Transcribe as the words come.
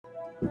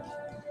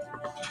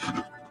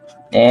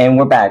And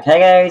we're back. Hey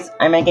guys,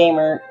 I'm a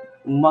gamer.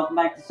 And welcome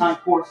back to Sonic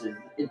Forces.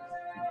 It's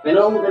been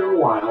a little bit of a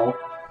while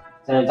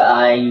since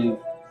I've been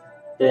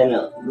doing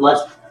the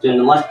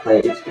Let's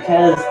Plays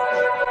because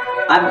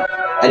I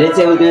did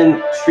say I was going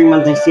to stream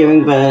on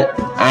Thanksgiving, but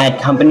I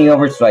had company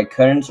over so I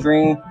couldn't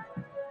stream.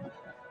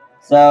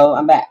 So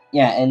I'm back.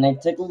 Yeah, and I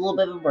took a little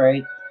bit of a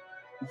break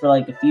for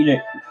like 2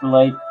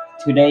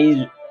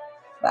 days.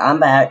 But I'm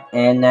back,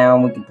 and now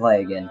we can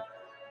play again.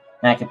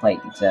 I can play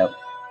again, so.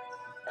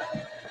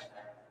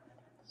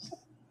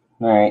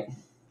 Alright.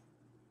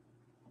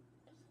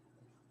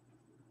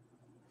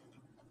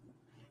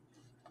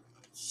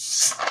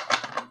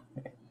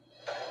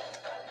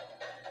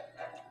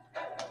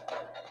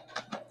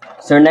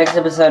 So next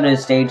episode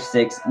is Stage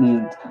 6,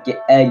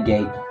 Egg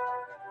Gate.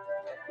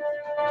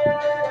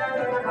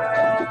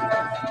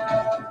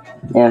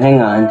 Yeah,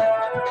 hang on.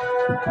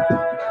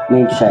 Let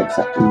me check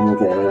something,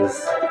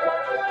 because...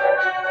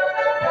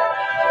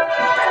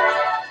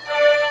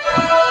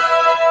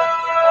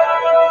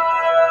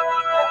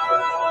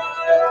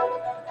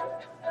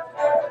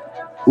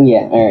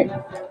 Yeah, alright.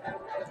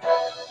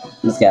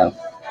 Let's go.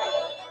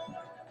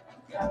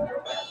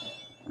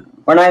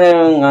 We're not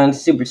going on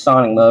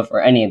supersonic mode for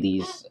any of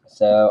these,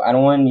 so I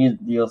don't want to use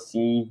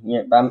DLC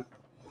yet, but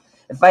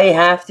if I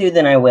have to,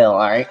 then I will,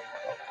 alright?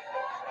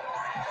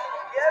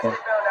 Yes, they found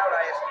out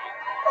I escaped.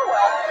 Oh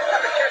well,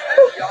 have a kiss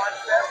this yawn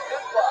fest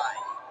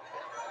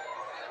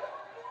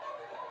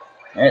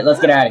goodbye. Alright, let's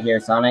get out of here,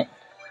 Sonic.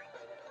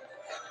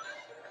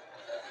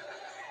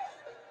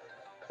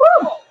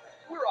 Woo!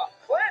 We're off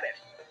planet.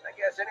 I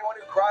guess anyone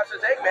who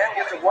crosses Eggman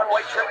gets a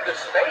one-way trip to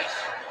space.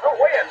 No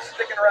way I'm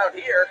sticking around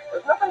here.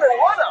 There's nothing to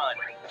run on.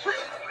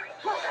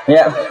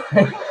 Yeah.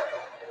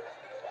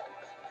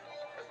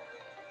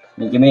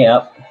 Give me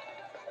up.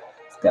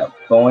 Let's go.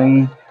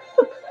 Boing.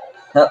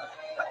 Up.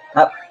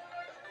 Up.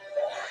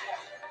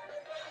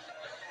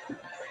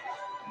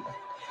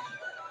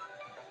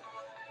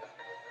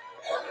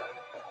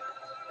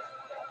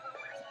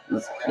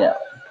 Let's go.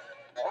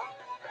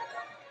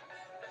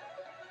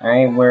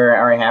 Alright, we're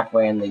already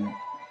halfway in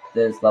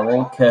this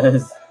level,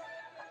 because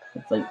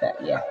it's like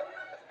that, yeah.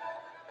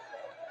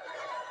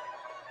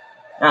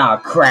 Oh,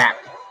 crap.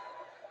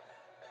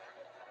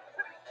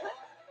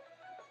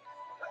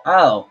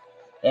 Oh.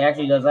 It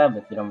actually goes up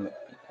if you don't...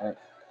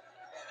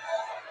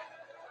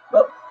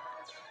 Whoop.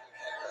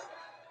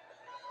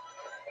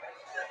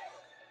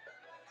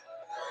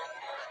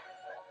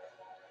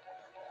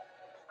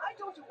 I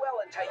don't do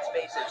well in tight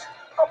spaces.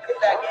 I'll pay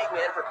back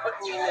Eggman for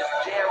putting me in this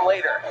jam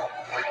later.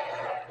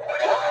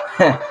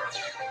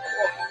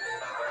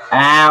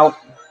 Ow.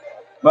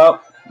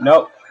 Well,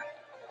 nope.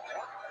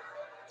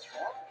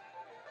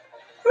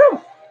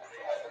 Woo.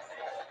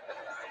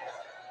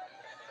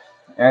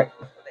 Alright.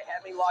 They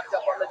had me locked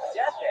up on the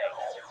death egg.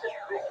 This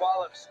big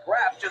ball of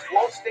scrap just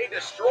won't stay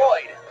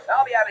destroyed.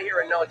 I'll be out of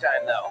here in no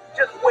time, though.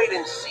 Just wait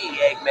and see,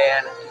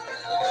 Eggman.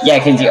 Yeah,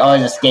 because he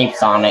always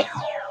escapes on it.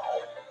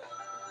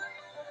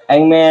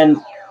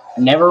 Eggman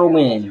never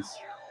wins.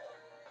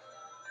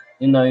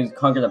 Even though he's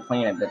conquered the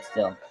planet, but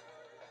still.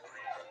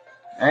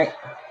 Alright.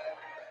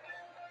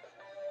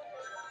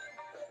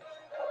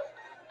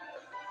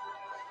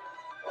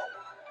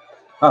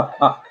 Oh,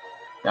 oh.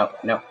 No,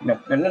 no, no,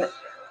 no, no, no.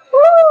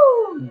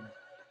 Woo!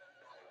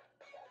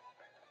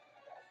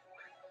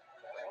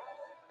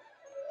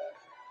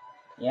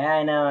 Yeah,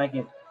 I know, I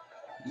can...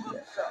 So,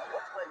 what's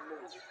my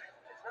move? It's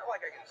not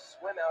like I can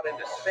swim out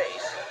into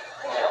space.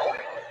 No,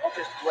 I'll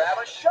just grab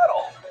a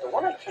shuttle. The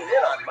one I came in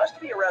on must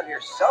be around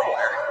here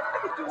somewhere. I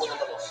could do with a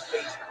little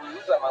space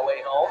cruise on my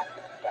way home.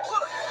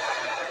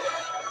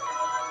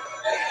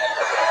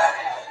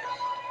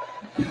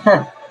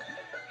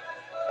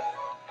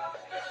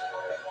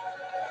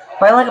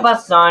 What I like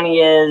about Sonic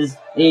is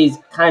he's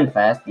kind of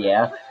fast,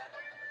 yeah.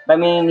 But I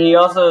mean, he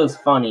also is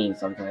funny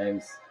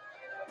sometimes.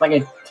 It's like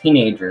a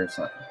teenager or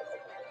something.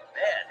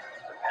 Man,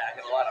 they're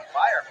packing a lot of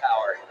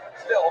firepower.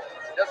 Still,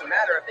 it doesn't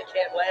matter if they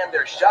can't land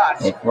their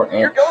shots.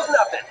 Here goes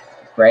nothing.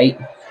 Great.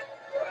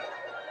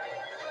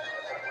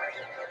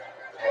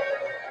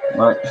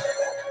 What?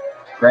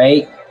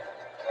 Great.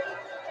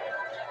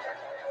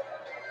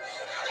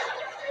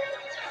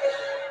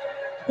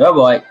 Oh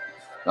boy.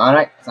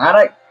 Sonic,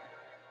 Sonic.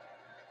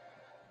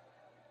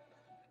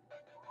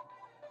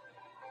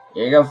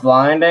 Here you go,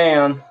 flying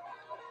down.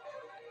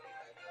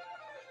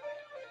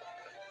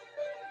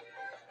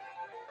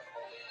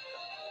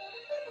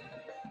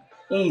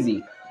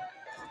 Easy.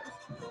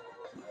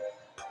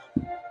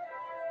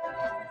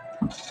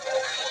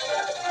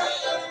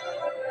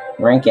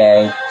 Rank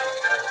A.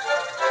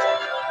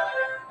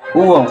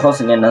 Ooh, I'm close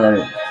to getting another.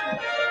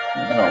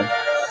 No.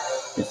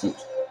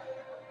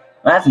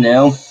 That's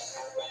new.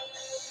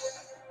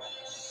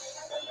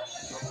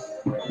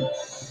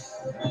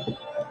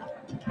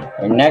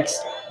 And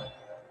next.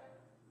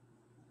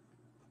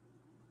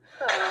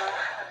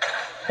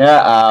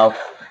 Uh-oh.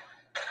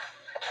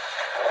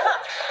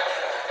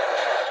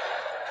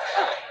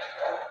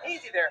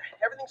 Easy there.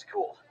 Everything's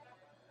cool.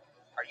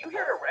 Are you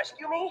here to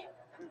rescue me?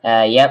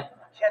 Yep.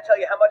 can't tell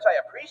you how much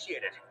I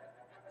appreciate it.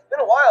 It's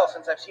been a while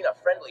since I've seen a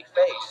friendly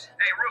face.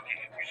 Hey,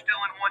 Rookie, you still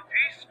in one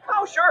piece?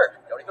 Oh,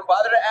 sure. Don't even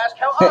bother to ask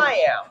how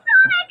I am.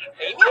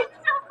 Amy?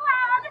 So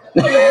glad.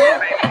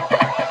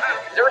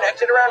 Is there an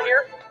exit around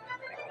here?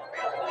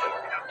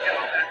 Get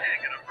on that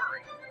egg in a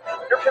hurry.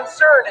 Your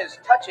concern is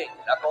touching,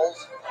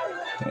 Knuckles.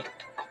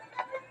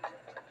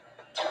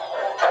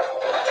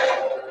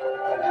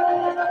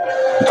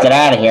 Let's get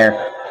out of here.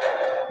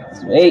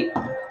 Sweet.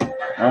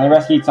 Only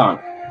rescue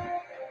Sonic.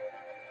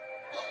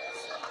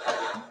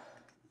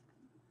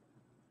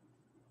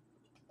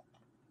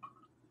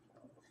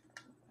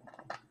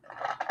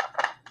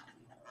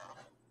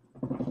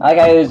 Hi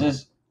guys,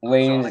 just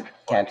waiting to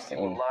catch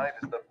Finding you scene. alive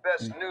is the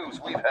best news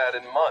we've had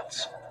in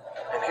months.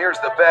 And here's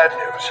the bad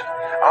news.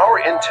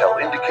 Our intel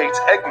indicates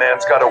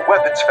Eggman's got a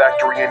weapons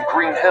factory in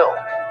Green Hill,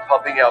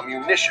 pumping out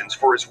munitions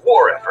for his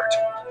war effort.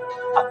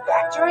 A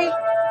factory?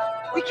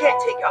 We can't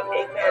take out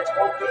Eggman's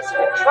whole base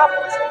of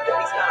Metropolis if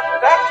he's got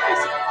a factory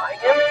supplying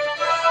him.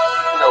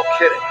 No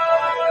kidding.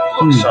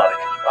 Look, Sonic,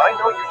 I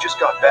know you just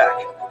got back.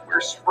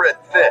 We're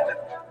spread thin.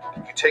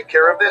 Can you take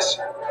care of this?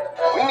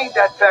 We need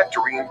that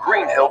factory in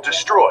Green Hill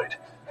destroyed.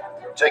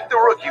 Take the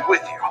Rookie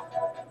with you.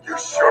 You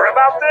sure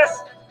about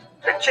this?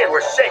 The kid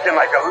was shaking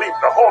like a leaf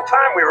the whole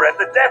time we were at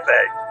the Death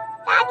Egg.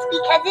 That's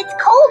because it's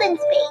cold in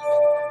space.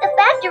 The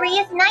factory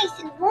is nice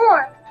and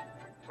warm.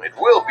 It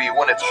will be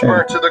when it's Sure.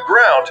 burnt to the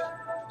ground.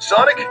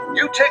 Sonic,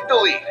 you take the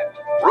lead.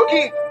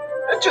 Rookie,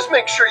 and just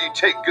make sure you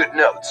take good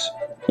notes.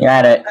 You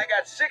got it. I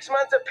got 6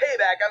 months of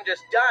payback I'm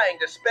just dying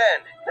to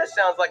spend. This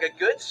sounds like a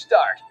good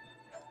start.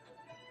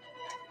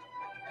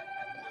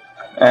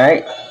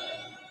 Alright.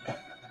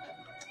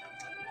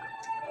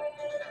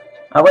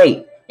 Oh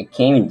wait, it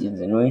came in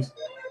dudes anyways.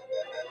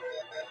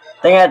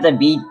 I think I have to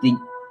beat the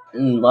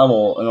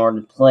level in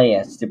order to play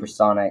as Super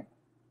Sonic.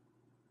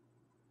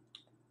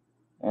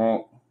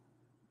 Alright.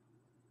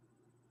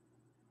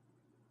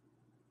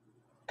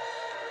 The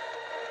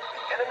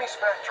enemy's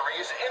factory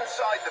is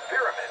inside the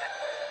pyramid.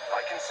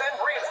 I can send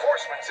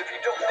reinforcements if you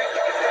don't think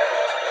you can handle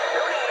it.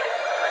 No need.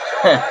 The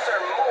two of us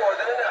are more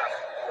than enough.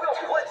 We'll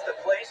blitz the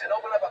place and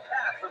open up a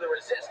path for the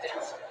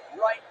resistance.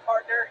 Right,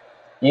 partner?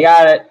 You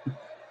got it. Time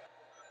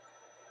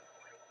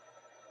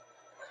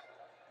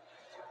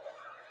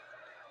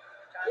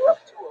for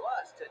the two of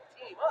us to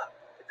team up.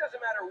 It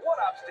doesn't matter what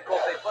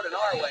obstacles they put in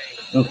our way.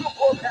 Oof. We'll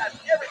blow past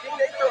everything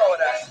they throw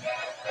at us.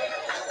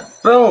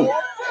 Boom!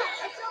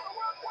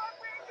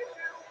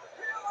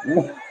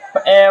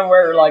 And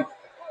we're like,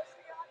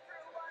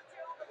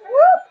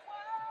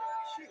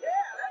 Yeah,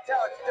 that's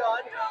how it's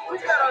done.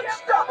 We've got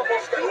unstoppable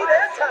speed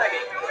and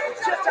timing. We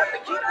just have to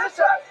keep this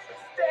up.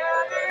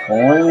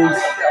 coins.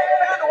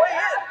 Found a way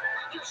in.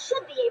 You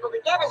should be able to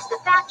get into the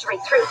factory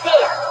through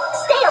there.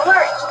 Stay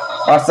alert.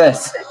 What's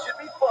this? This should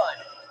be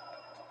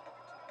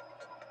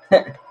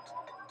fun.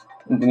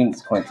 Give me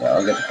these coins.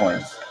 I'll get the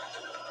coins.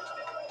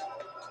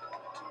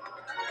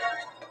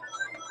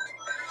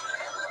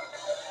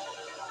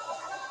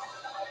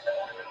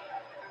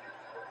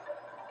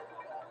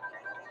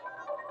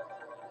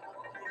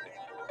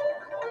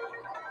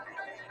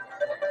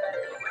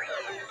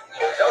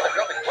 So they're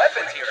building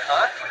weapons here,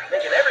 huh?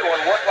 Making everyone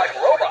work like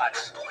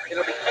robots.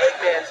 It'll be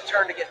Eggman's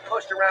turn to get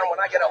pushed around when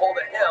I get a hold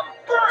of him.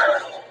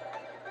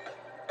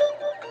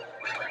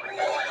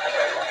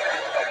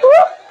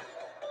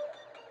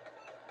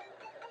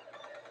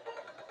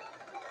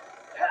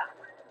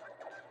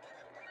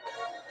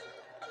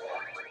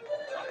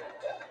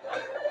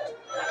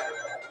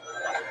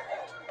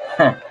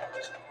 Huh.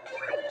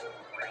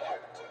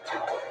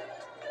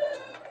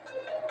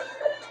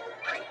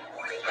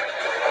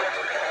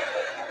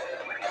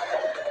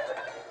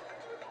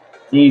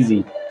 It's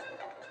easy.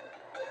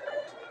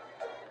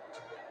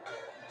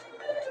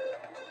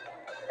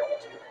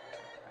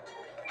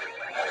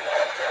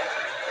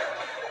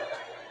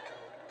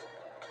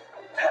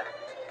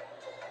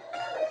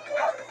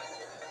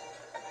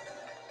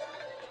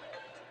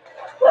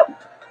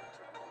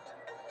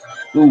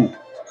 Ooh,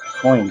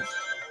 coins.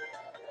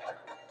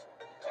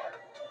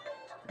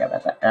 Forgot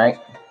about that. Alright.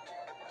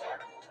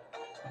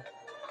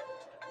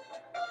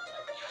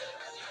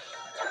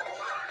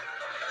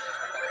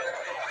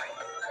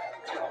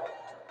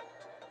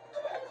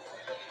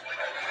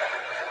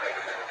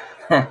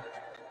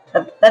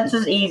 That's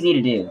just easy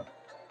to do.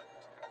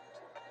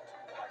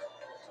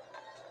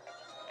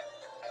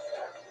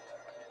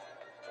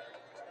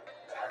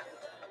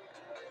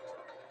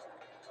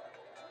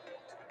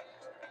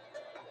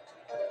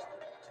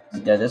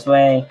 Just go this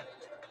way.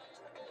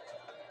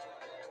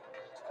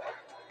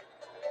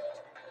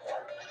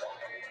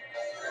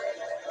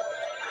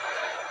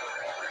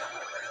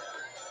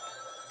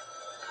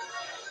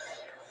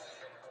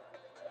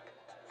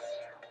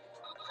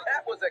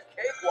 That was a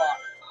cakewalk.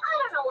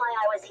 I don't know why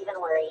I was even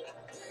worried.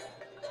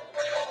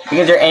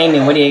 Because you're Amy,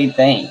 what do you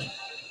think?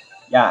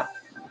 Yeah.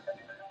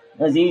 It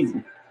was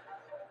easy.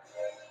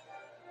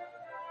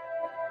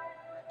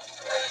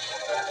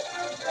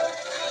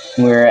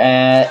 We're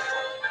at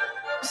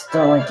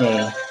still like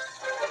a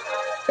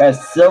got a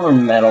silver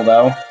medal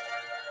though.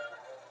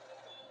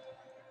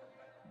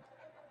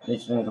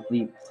 Mission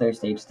complete. Clear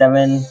stage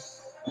 7.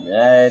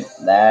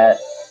 That.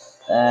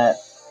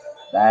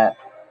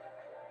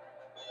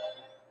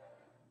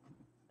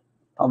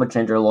 Probably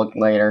change your look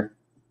later.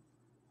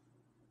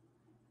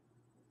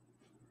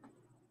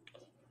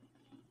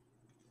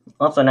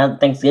 Also, now that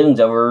Thanksgiving's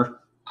over.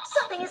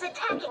 Something is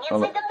attacking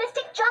inside the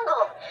Mystic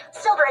Jungle.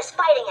 Silver is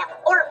fighting him,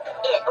 or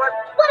it, or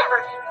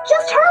whatever.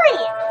 Just hurry!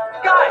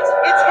 Guys,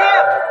 it's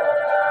him!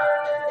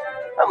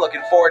 I'm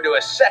looking forward to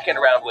a second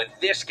round with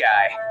this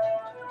guy.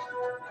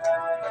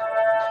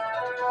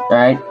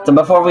 Alright, so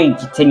before we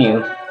continue,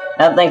 now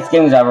that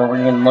Thanksgiving's over,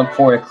 we're going to look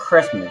forward to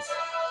Christmas.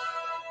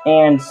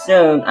 And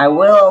soon, I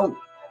will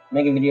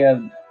make a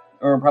video,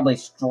 or probably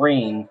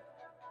stream,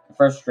 the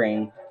first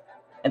stream.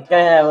 It's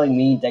going to have like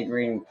me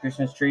decorating a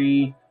Christmas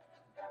tree,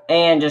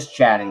 and just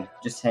chatting,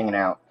 just hanging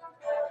out.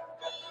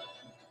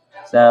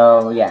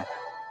 So, yeah.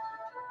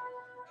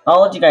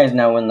 I'll let you guys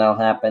know when that'll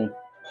happen.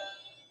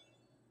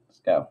 Let's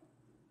go.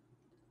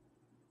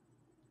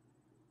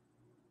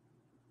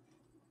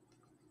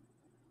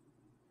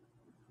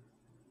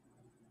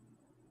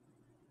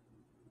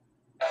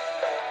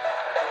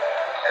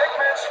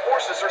 Eggman's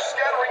forces are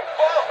scattering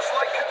bombs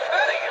like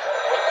confetti.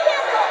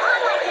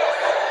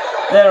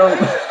 Then,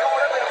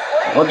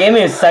 well, give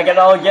me a second,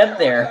 I'll get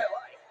there.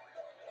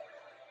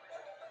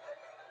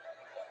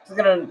 It's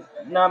gonna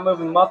not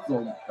move a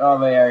muscle. Oh,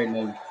 wait, I already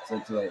moved, so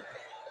it's late.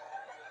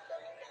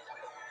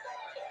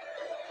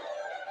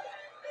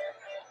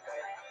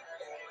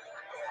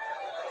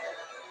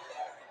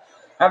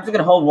 I'm just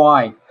gonna hold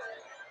Y.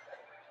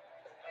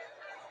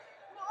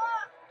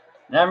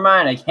 Never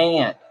mind, I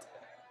can't.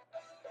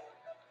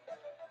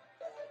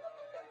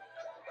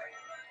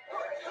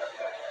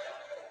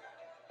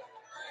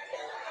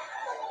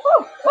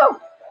 Woo, woo.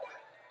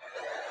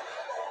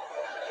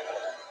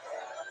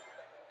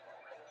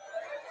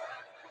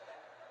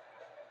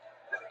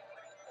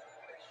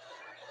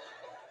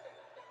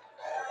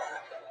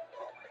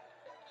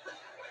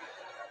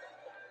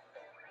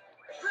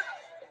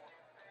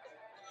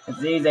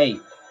 It's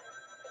easy.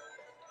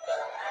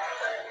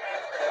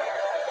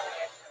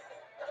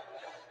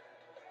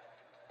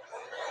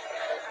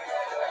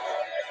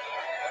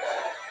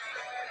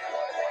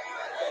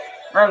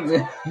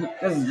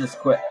 This is just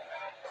quick.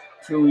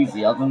 Too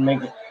easy. I'll just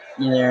make it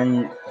either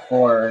in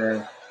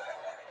 4.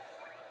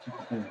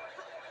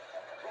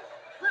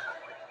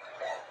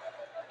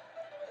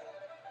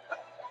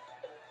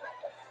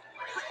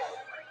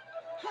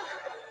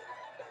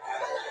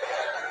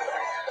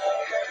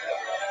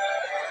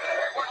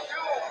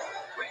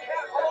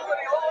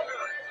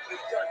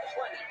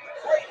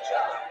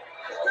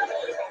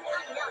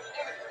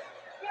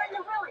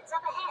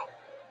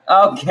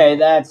 Okay,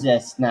 that's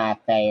just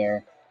not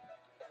fair.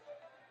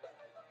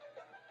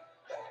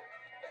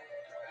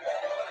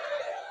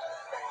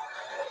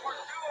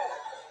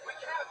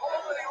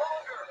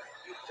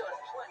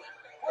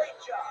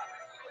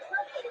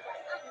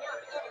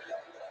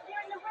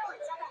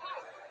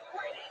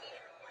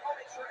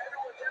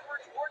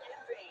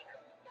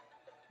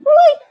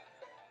 Really?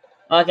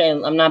 Okay,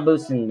 I'm not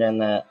boosting then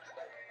that.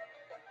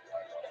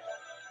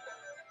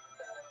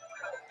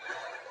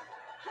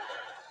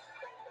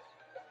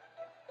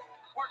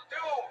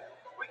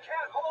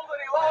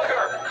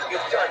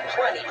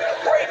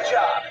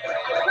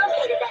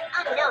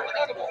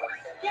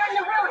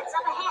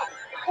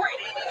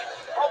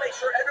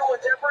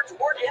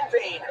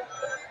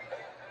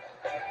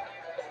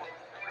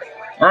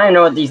 I don't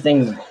know what these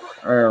things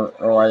are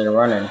or why they're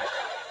running.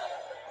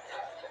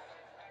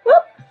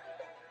 Whoop.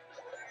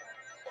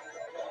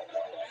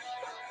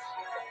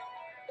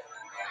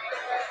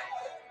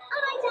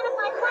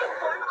 Unidentified life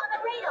form on the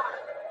radar.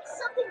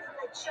 Something from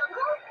the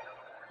jungle?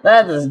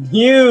 That is a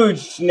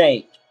huge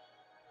snake.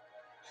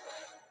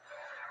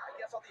 I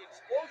guess all the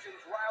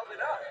explosions riled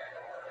it up.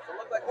 Doesn't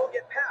look like we'll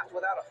get past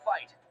without a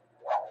fight.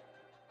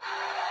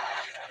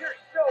 You're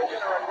so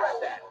gonna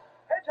regret that.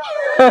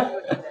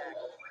 Hedgehog.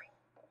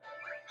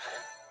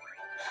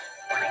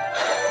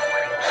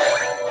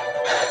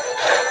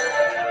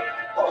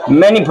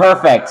 Many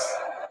perfects.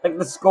 Like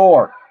the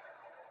score.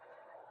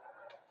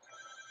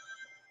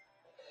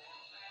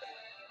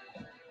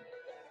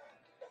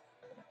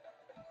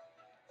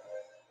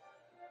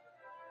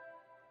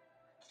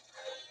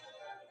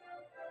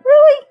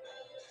 Really?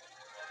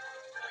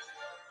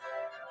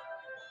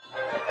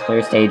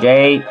 Clear stage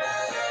 8.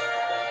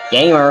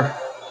 Gamer.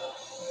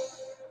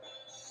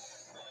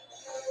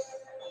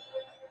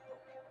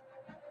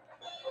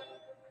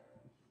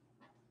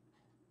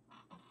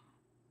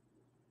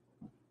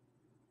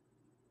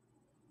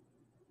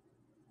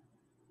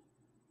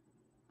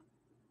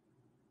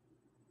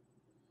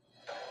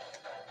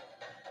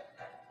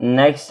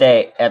 Next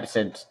day,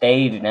 episode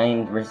stage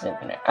 9 versus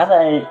Infinite. I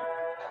thought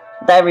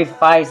every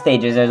 5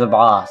 stages there's a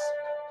boss.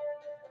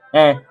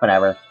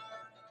 Whatever.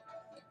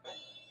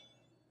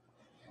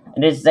 I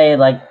did say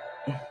like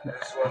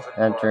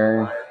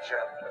after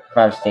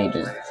 5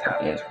 stages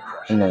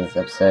in this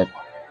episode.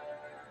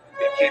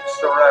 It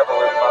keeps the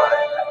rebel in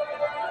mind.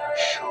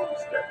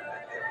 Shows them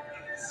that there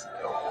is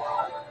no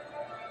hope.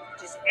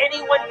 Does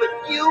anyone but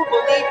you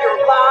believe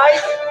your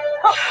lies?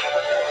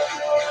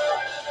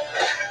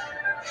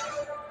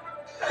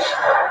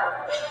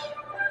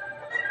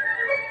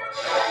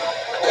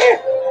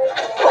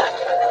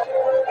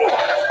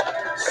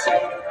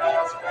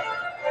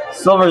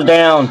 Silver's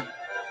down. Time to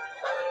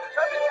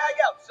tag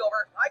out,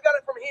 Silver. I got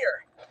it from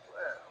here.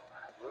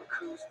 Well, look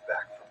who's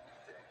back from the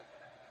dead.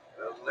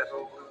 The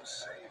little blue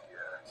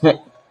savior.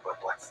 But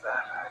what's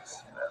that I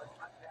smell?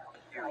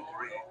 You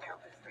reek of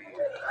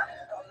fear.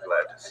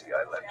 Glad to see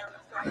I left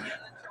you.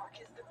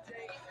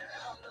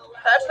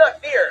 That's not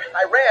fear.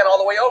 I ran all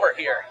the way over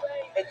here.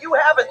 And you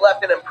haven't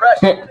left an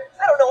impression.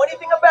 I don't know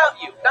anything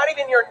about you, not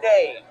even your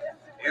name.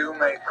 You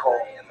may call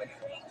me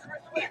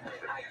Infinite.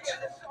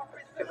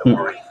 In the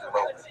brief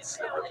moments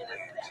that remain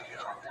to you.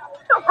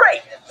 Oh,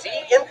 great. See,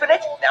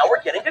 Infinite, now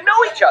we're getting to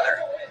know each other.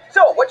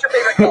 So, what's your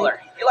favorite color?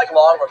 You like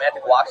long,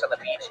 romantic walks on the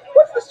beach?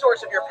 What's the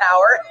source of your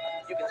power?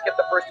 You can skip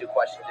the first two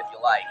questions if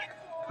you like.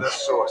 The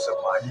source of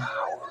my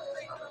power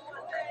is none of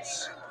your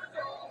concern.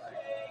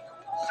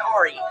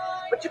 Sorry,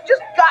 but you've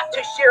just got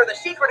to share the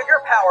secret of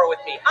your power with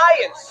me.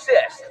 I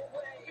insist.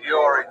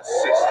 Your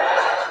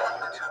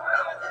insistence.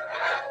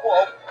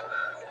 Whoa.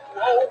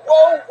 Whoa,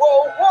 whoa,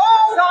 whoa,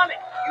 whoa! Sonic,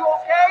 you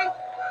okay?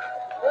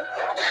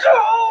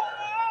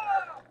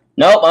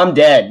 Nope, I'm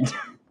dead.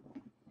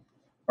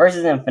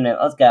 Versus Infinite.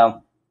 Let's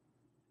go.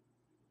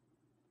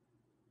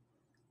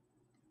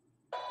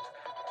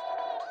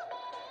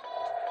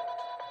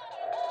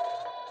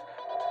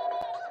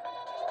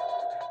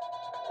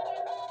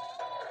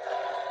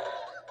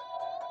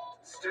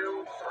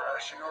 Still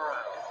thrashing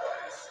around,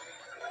 I see.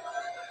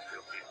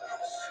 Filthy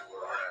little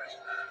sewer rat.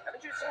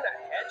 Haven't you seen a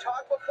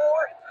hedgehog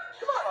before?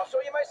 Come on, I'll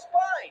show you my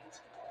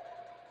spines.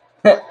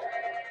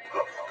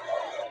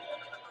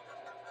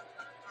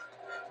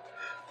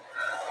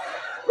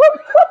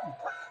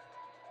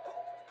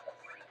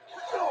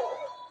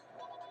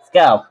 Let's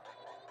go.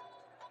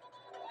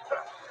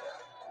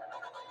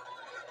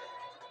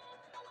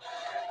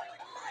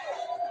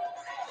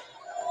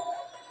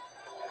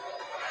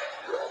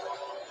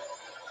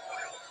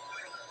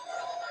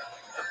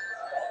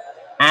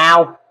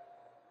 Ow.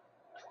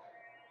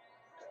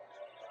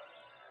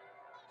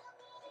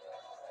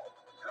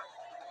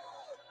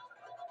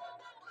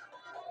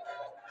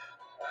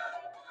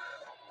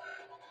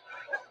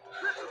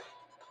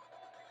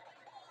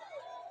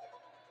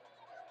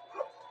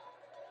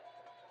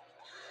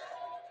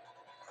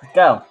 Let's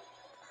go.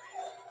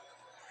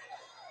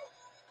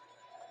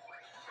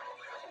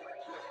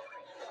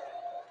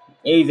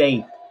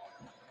 Easy.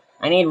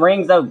 I need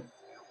rings though.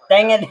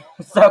 Dang it.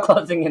 I'm so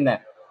close to getting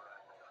there.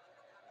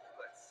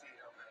 Let's see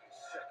how many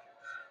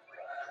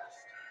seconds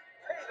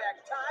Payback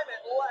time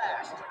at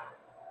last.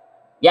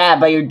 Yeah,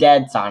 but you're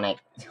dead, Sonic.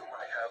 you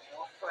might have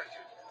more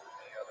fighting than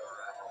the other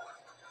animal.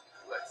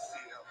 Let's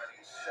see how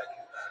many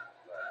seconds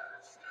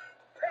last.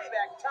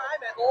 Payback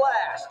time at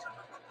last.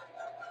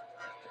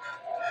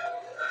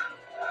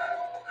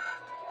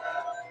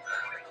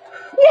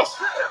 Yes.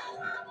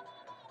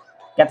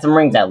 Got some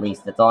rings at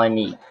least. That's all I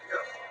need.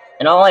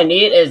 And all I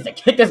need is to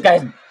kick this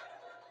guy's...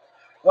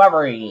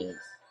 whoever he is.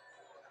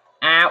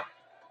 Ow.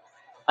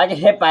 I get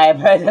hit by it,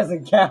 but it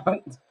doesn't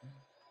count.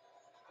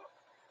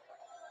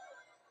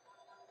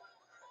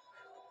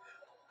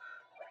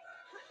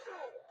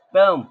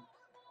 Boom.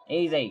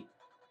 Easy.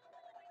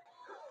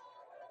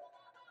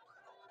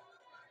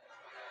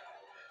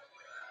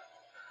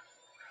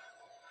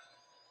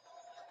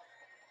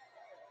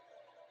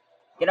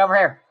 Get over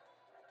here.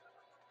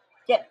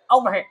 Get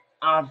over here.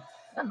 Oh,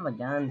 son of a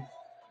gun.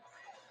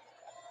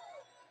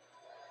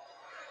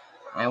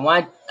 I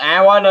want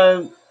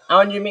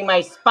you to meet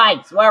my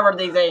spikes, whatever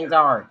these things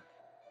are.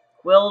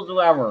 Quills,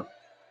 whoever.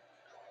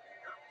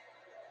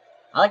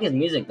 I like his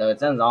music though,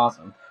 it sounds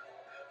awesome.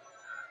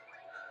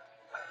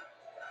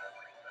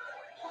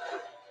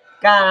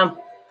 Got him.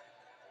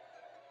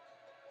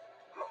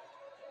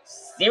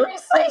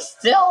 Seriously?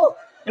 Still?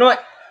 You know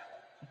what?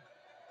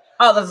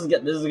 Oh, this is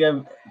good. This is a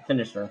good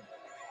finisher.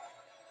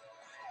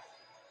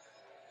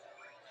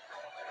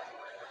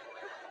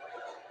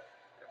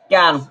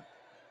 Got him.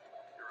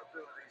 Your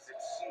abilities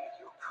exceed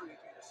your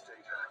previous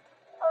data.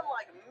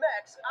 Unlike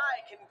mechs,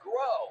 I can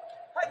grow.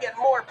 I get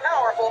more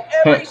powerful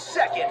every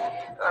second.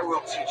 I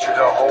will teach you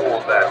to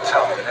hold that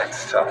tongue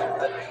next time,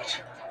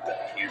 mate.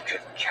 You can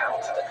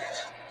count on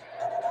it.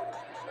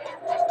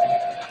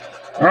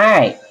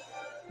 Alright.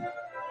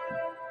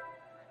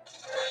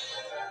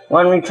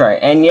 One retry,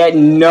 and yet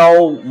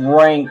no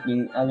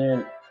ranking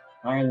other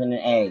higher than an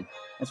A.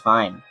 That's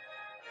fine.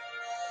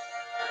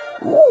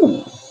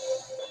 Ooh.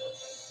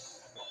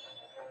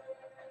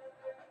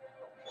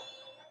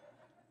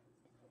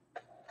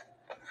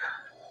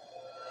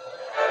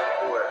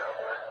 Well,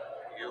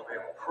 you've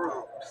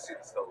improved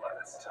since the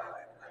last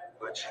time,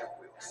 but you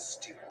will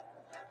still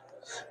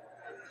lose.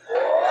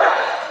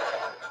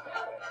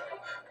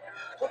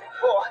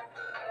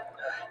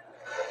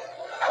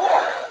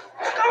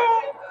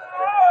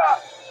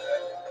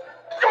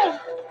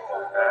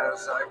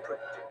 As I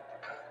predicted,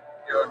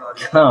 you're not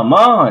Come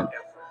on. effort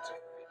to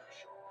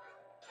finish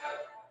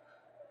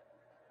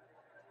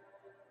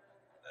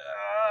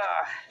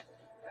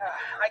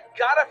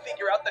gotta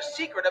figure out the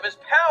secret of his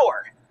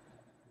power.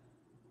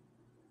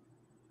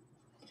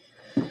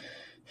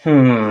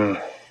 Well,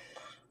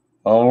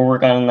 we'll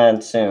work on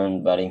that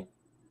soon, buddy.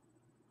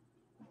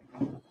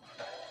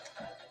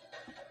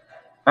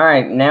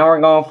 Alright, now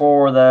we're going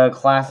for the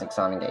classic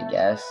Sonic, I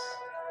guess.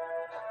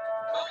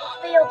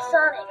 Failed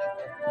Sonic.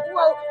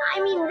 Well,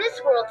 I mean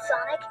this world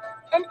Sonic.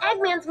 And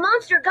Eggman's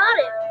monster got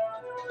him.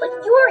 But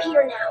you're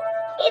here now.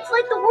 It's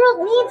like the world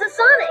needs a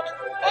Sonic.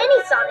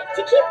 Any Sonic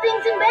to keep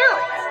things in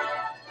balance.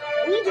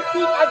 We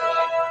defeat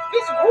Eggman.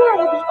 This war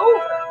will be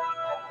over.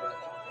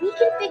 We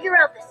can figure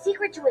out the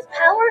secret to his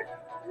power.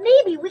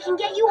 Maybe we can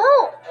get you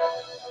home.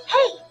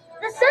 Hey,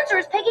 the sensor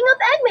is picking up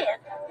Eggman.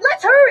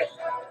 Let's hurry.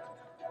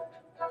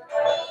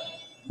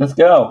 Let's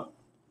go.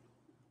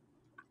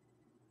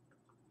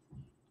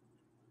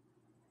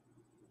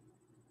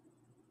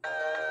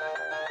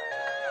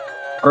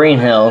 Green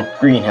Hill.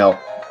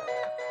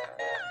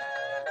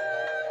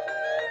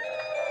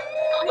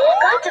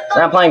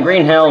 Stop playing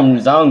Green Hill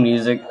Zone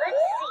music. Let's see.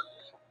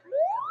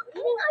 The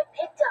reading I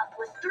picked up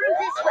was through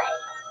this way.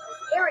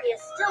 This area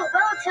is still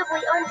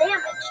relatively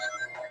undamaged.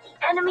 The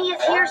enemy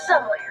is here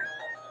somewhere.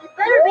 You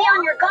better be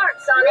on your guard,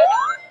 Sonic.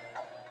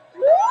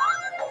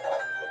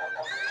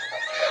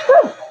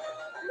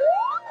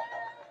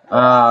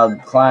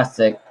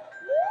 Classic.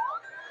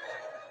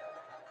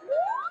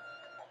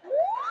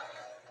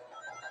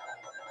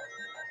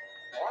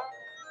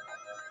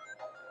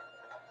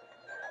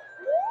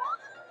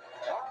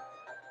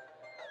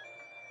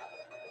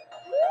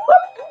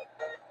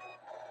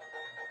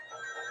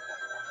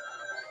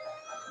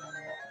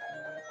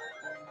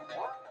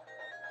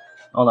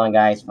 Hold on,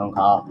 guys. Phone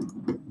call.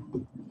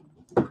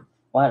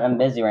 What? I'm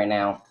busy right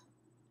now.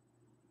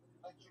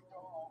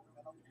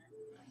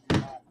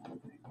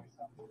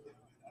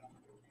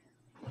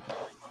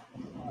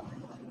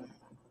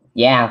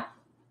 Yeah.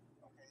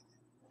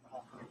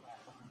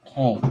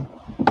 Okay.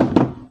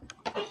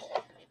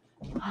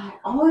 I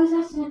always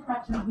ask to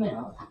correct in the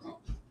middle.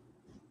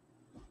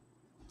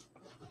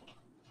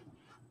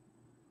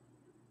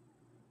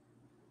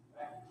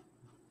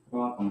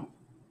 You're welcome.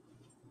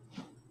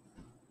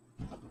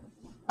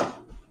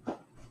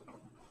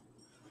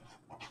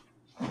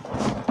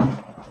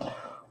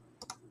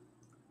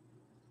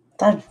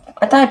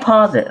 I thought I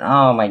paused it.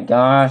 Oh my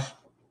gosh.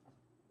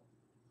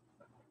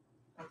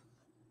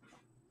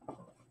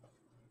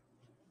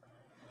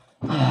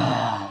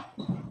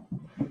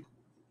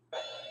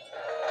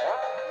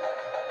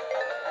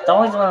 It's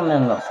always when I'm in the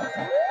middle of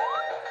something.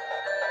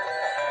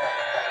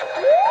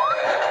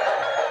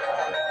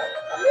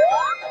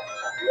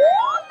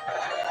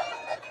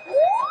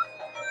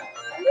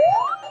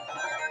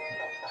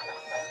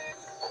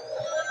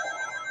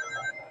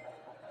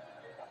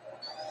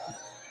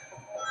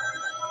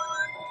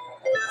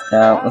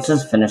 So, let's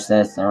just finish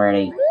this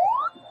already.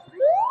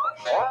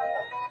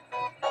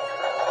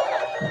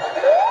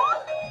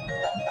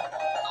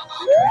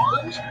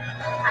 Strange.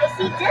 I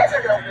see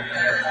desert over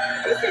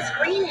there. This is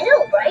Green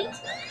Hill, right?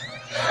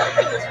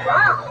 Something is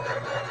wrong.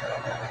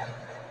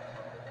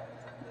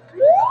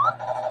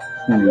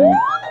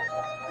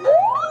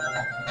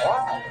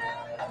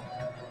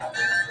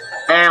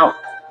 Ow!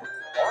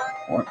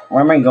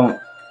 Where am I going?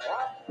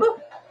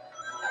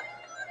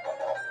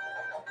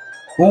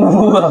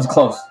 Ooh, that was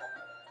close.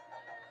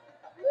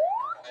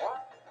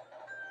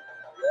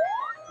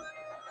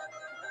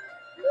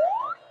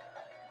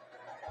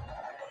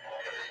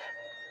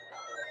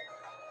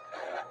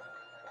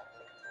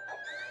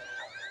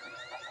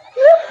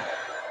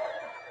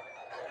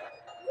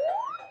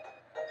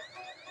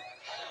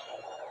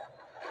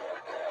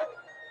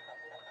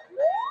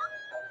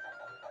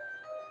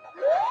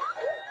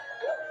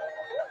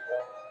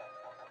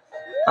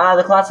 Ah,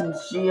 the classic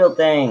shield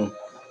thing.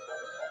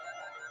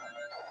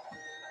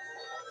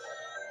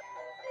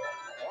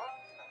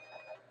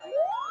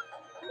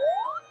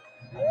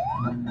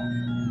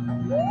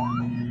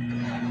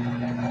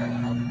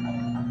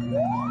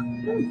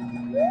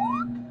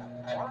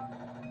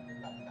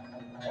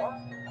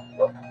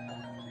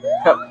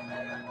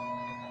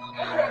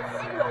 Eggman's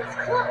signal is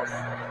close.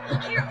 Be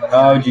careful.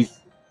 Oh, jeez.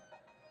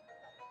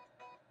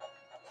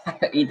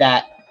 Eat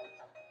that.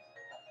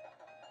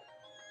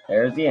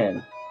 There's the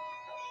end.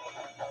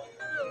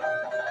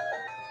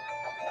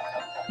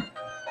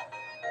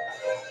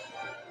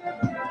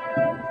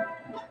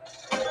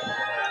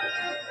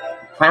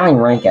 Finally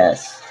rank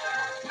S.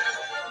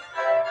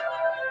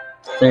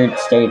 Third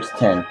stage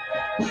 10.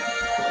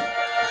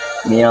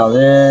 Give me all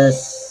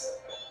this.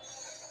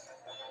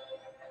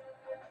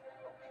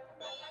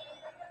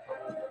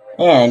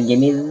 And give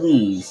me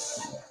these.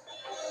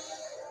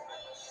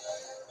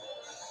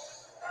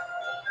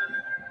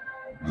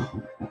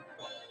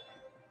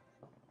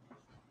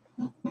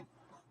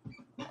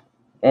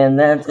 And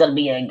that's gonna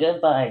be a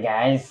goodbye,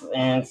 guys.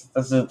 And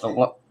this is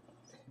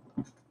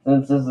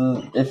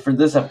it for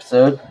this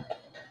episode.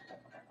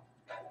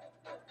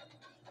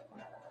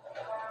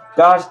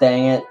 Gosh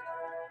dang it.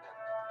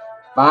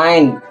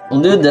 Fine,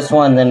 we'll do this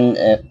one then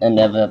end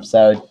of the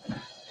episode.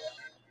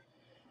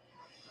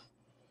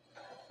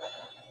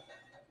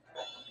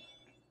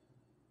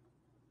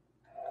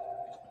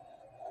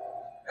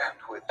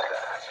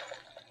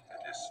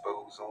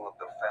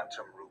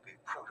 Phantom Ruby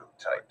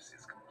prototypes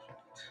is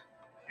complete.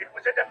 It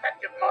was a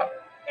defective model.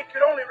 It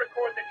could only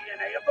record the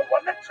DNA of the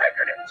one that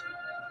triggered it.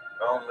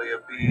 Only a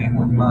being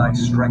with my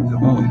strength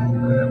of will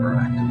could ever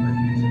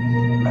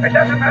activate. It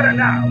doesn't matter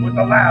now with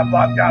the lab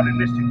locked down in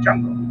Mystic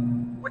Jungle.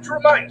 Which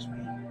reminds me,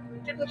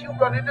 didn't you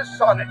run into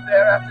Sonic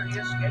there after he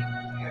escaped?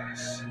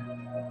 Yes,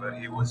 but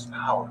he was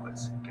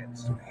powerless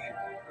against me.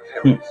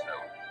 There is no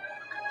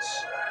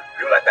concern.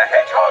 You let the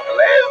hedgehog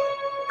live?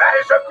 That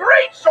is a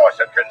great source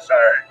of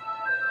concern.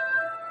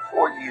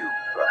 For you,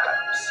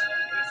 perhaps.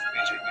 He's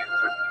beaten you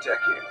for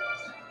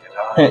decades, yet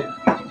I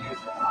defeated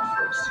him in our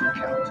first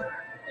encounter.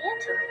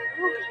 Phantom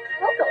Ruby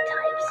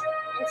prototypes,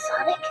 and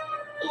Sonic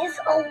is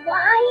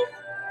alive?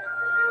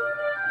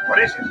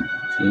 What is it?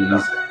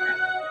 Nothing.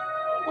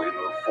 We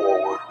move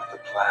forward with the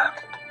plan.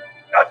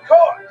 Of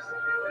course.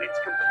 When it's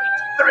complete,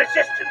 the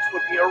resistance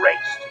will be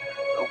erased.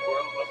 The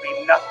world will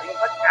be nothing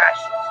but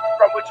ashes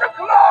from which a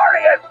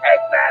glorious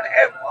Eggman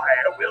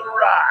empire will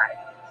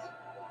rise.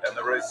 And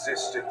the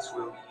resistance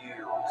will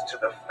yield to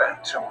the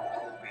Phantom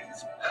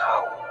Ruby's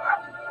power.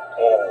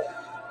 All will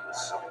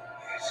submit.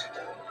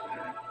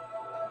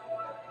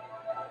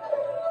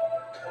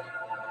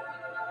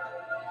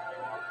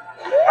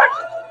 What?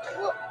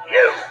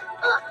 You?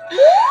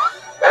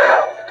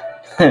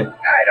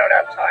 I don't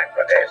have time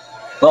for this.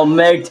 Well,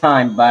 make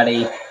time,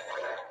 buddy.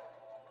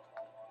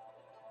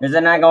 Because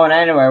they're not going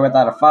anywhere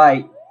without a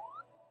fight.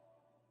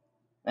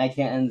 I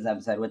can't end this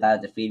episode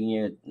without defeating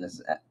you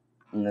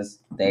in this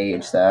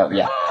stage, so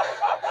yeah.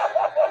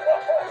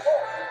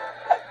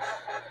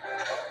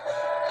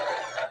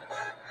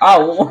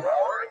 Oh! Or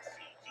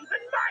exceeds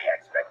even my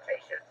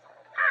expectations.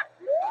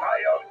 My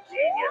own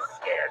genius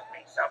scares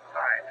me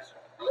sometimes.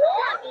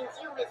 That means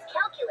you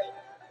miscalculated.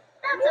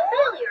 That's a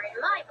failure in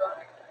my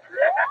book.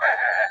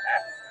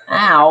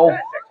 Ow!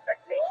 That's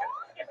expectation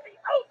is the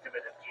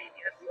ultimate of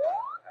genius.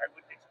 I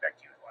wouldn't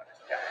expect you to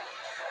understand.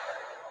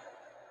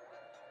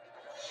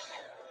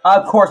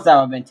 Of course that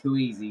would have been too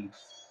easy.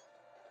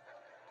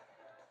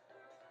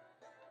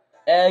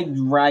 Egg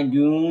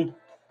Dragoon.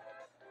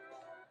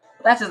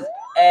 That's just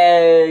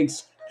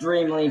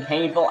extremely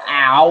painful.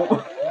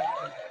 Ow!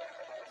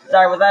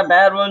 Sorry, was that a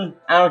bad one?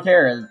 I don't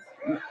care.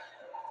 It's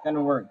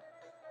gonna work.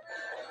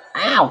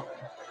 Ow!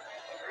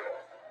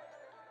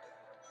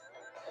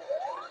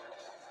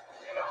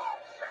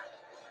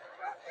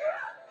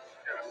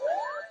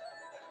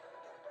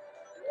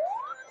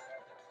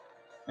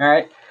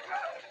 Alright.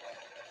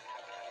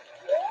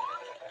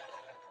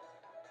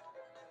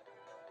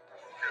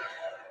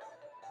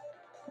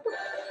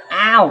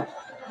 Ow!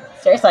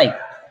 Seriously. You've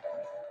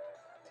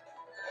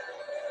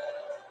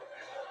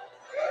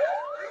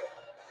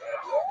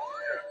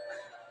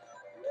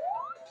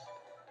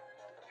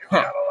got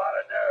a lot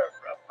of nerve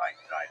for a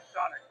bite-sized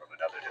Sonic from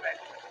another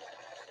dimension.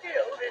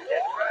 Still, this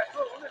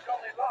Dragoon has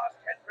only lost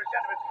 10%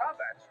 of its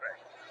combat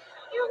strength.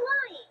 You're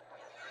lying.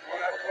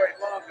 Won't have to wait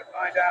long to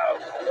find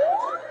out.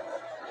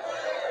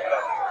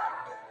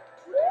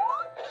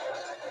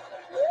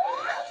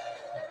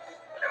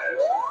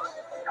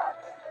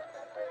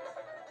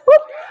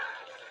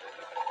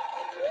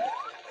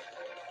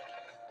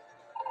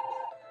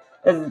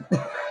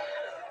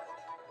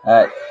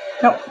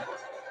 No.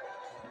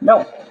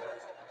 No.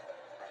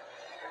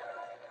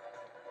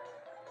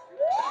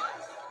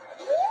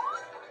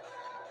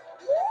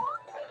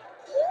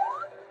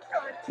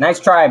 Nice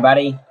try,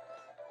 buddy.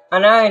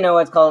 And now I know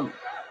it's called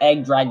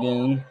Egg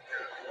Dragoon.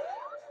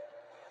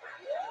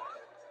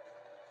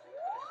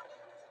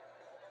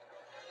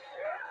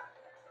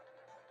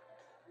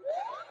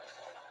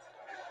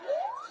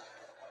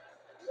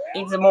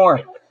 Eat some more.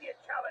 It would be a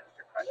challenge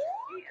to crush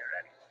you here,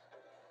 anyway.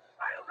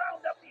 I'll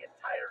round up the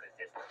entire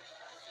resistance.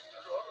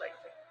 Or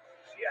later.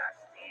 Just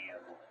you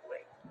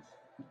wait.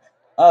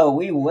 Oh,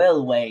 we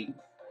will wait.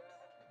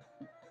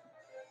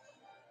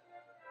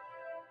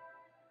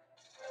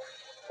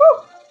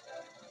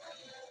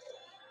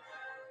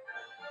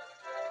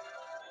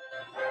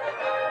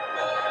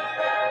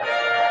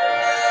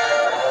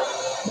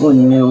 Ooh,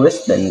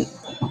 newest and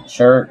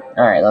sure.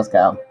 Alright, let's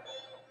go.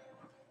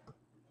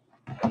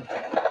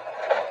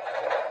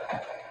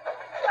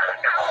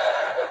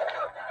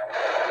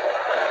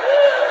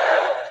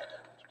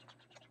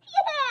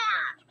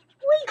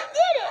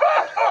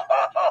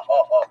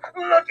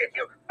 Look at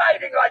you,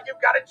 fighting like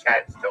you've got a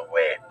chance to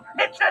win.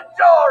 It's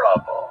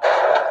adorable.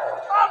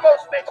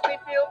 Almost makes me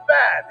feel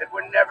bad that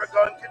we're never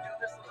going to do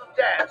this little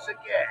dance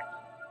again.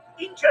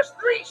 In just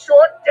 3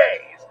 short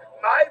days,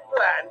 my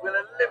plan will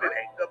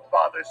eliminate the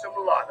bothersome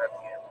lot of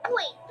you.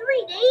 Wait,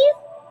 3 days?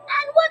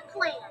 And what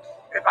plan?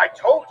 If I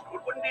told you,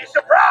 it wouldn't be a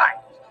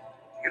surprise.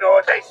 You know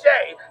what they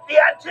say, the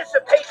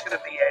anticipation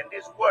of the end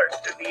is worse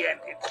than the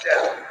end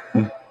itself.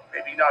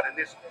 Maybe not in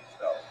this case,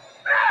 though.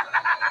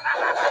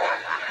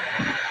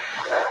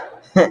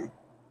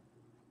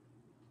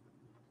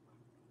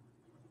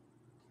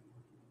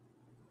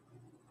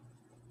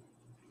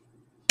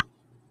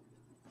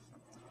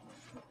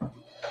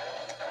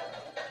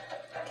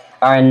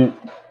 Alright,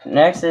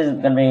 next is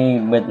gonna be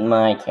with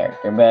my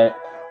character, but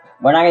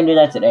we're not gonna do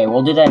that today.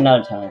 We'll do that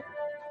another time.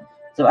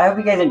 So I hope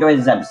you guys enjoyed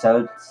this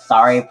episode.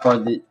 Sorry for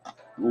the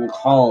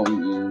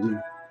calling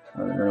you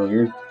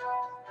earlier.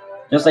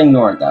 Just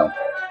ignore it though.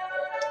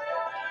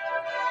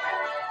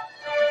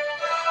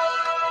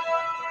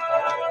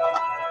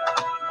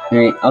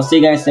 Alright, I'll see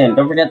you guys soon.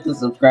 Don't forget the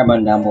subscribe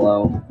button down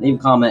below. Leave a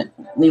comment.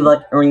 Leave a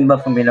like or ring the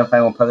bell for me to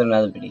notify when I post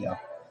another video.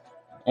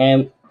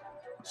 And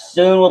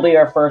soon will be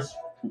our first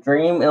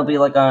stream. It'll be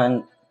like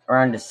on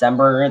around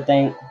December, I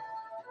think.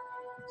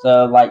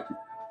 So like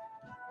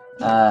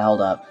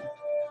hold up.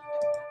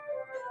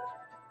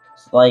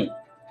 It's like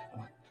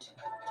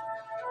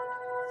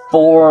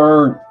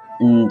 4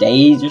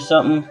 days or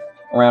something.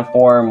 Around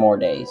 4 more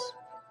days.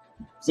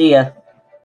 See ya.